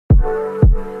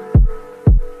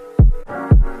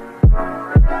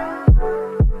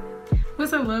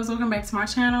loves, welcome back to my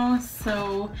channel.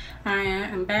 So I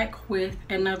am back with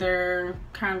another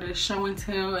kind of show and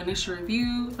tell initial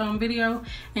review video,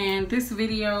 and this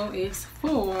video is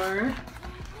for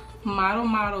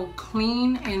Model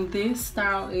Clean, and this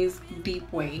style is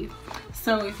deep wave.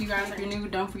 So if you guys are new,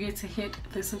 don't forget to hit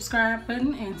the subscribe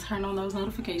button and turn on those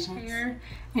notifications here.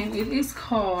 And it is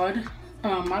called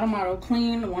Model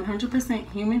Clean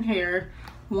 100% human hair,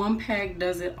 one pack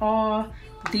does it all,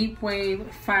 deep wave,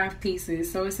 5 pieces.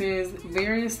 So it says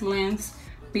various lengths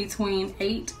between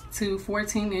 8 to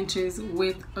 14 inches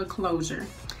with a closure.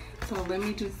 So let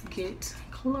me just get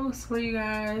close for you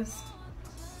guys.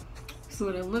 That's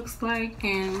what it looks like.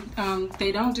 And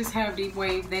they don't just have deep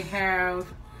wave, they have,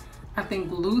 I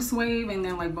think, loose wave and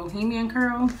then like bohemian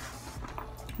curl,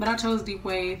 but I chose deep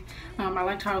wave. I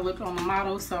liked how it looked on the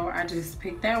model, so I just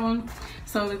picked that one.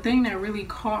 So the thing that really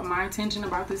caught my attention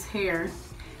about this hair,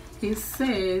 it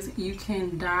says you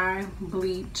can dye,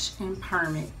 bleach, and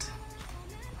perm it.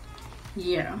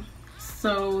 Yeah,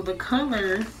 so the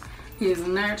color is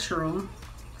natural,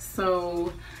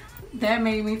 so that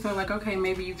made me feel like, okay,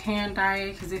 maybe you can dye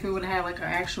it, because if it would have like an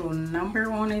actual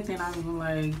number on it, then I'm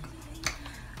like,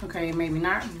 okay, maybe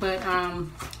not. But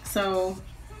so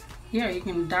yeah, you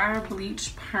can dye,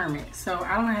 bleach, perm it. So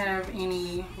I don't have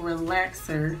any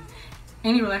relaxer.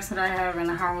 Any relaxer that I have in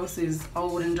the house is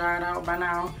old and dried out by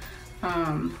now.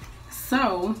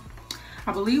 So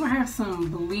I believe I have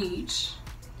some bleach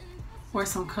or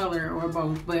some color or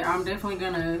both, but I'm definitely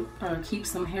gonna keep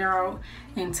some hair out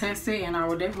and test it, and I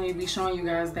will definitely be showing you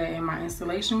guys that in my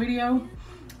installation video.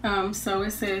 So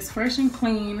it says fresh and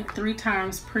clean, 3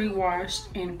 times pre-washed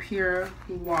in pure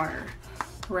water,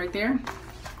 right there.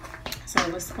 So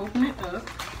let's open it up.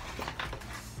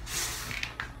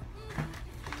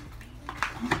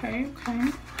 Okay.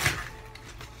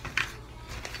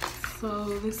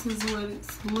 So this is what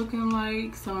it's looking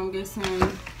like. So I'm guessing,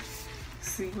 let's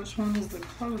see, which one is the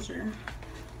closure?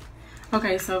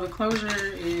 Okay, so the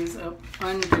closure is up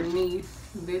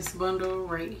underneath this bundle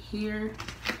right here.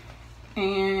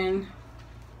 And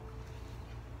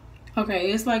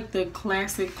okay, it's like the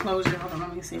classic closure. Hold on,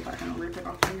 let me see if I can rip it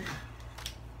off here.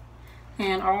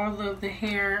 And all of the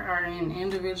hair are in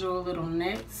individual little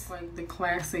nets, like the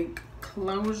classic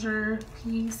closure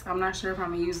piece. I'm not sure if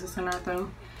I'm gonna use this or not though.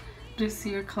 Just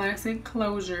your classic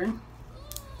closure.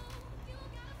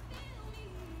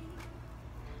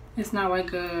 It's not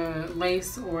like a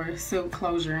lace or silk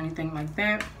closure or anything like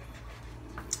that.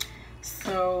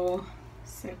 So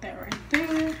set that right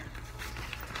there.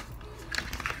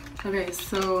 Okay,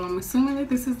 so I'm assuming that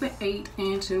this is the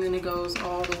 8-inch, and then it goes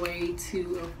all the way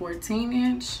to a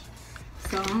 14-inch.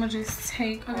 So I'm gonna just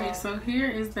take, okay, so here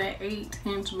is the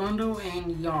 8-inch bundle,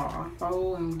 and y'all,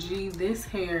 OMG, this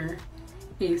hair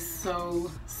is so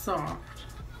soft.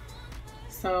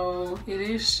 So it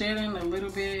is shedding a little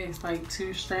bit. It's like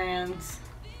 2 strands.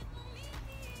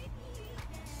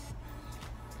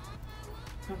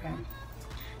 Okay,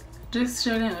 just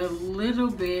shedding a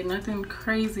little bit, nothing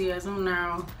crazy as of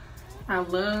now. I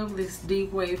love this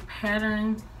deep wave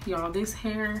pattern, y'all. This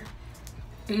hair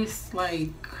is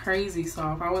like crazy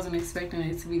soft. I wasn't expecting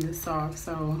it to be this soft.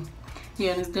 So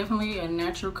yeah, and it's definitely a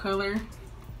natural color.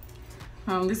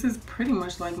 This is pretty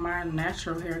much like my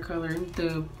natural hair color,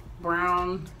 the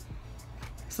brown.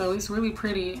 So it's really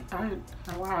pretty.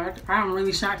 Wow, I'm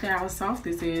really shocked at how soft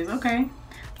this is. Okay,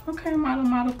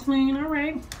 Model Clean. All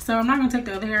right, so I'm not gonna take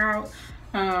the other hair out,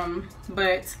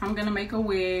 but I'm gonna make a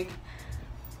wig.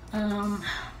 I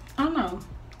don't know,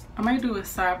 I might do a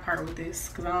side part with this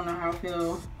because I don't know how I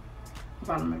feel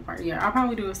about the middle part. Yeah, I'll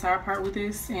probably do a side part with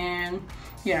this, and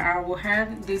yeah, I will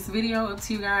have this video up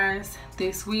to you guys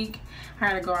this week. I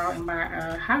had to go out and buy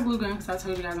a hot glue gun because I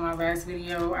told you guys in my last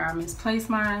video I misplaced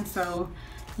mine. So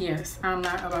yes, I'm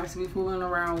not about to be fooling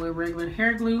around with regular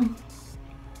hair glue.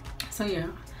 So yeah,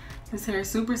 this hair is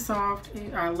super soft.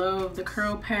 I love the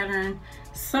curl pattern.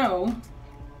 So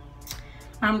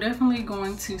I'm definitely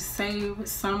going to save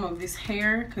some of this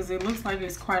hair because it looks like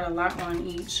it's quite a lot on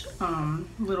each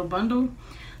little bundle.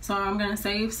 So I'm gonna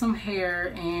save some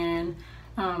hair and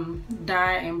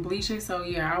dye and bleach it. So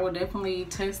yeah, I will definitely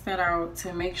test that out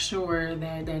to make sure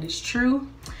that that is true.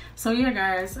 So yeah,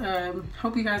 guys,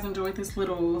 hope you guys enjoyed this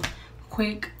little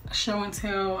quick show and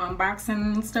tell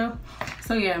unboxing and stuff.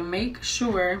 So yeah, make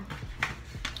sure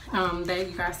that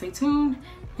you guys stay tuned,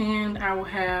 and I will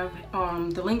have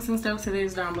the links and stuff to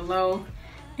this down below.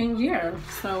 And yeah,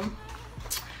 so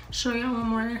show y'all one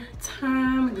more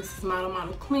time. This is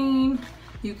Model Clean.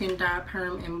 You can dye,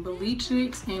 perm, and bleach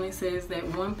it, and it says that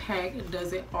one pack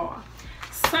does it all.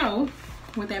 So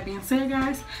with that being said,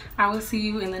 guys, I will see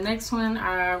you in the next one.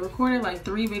 I recorded like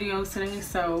 3 videos today,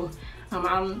 so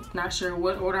I'm not sure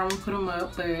what order I'm gonna put them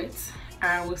up, but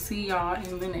I will see y'all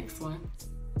in the next one.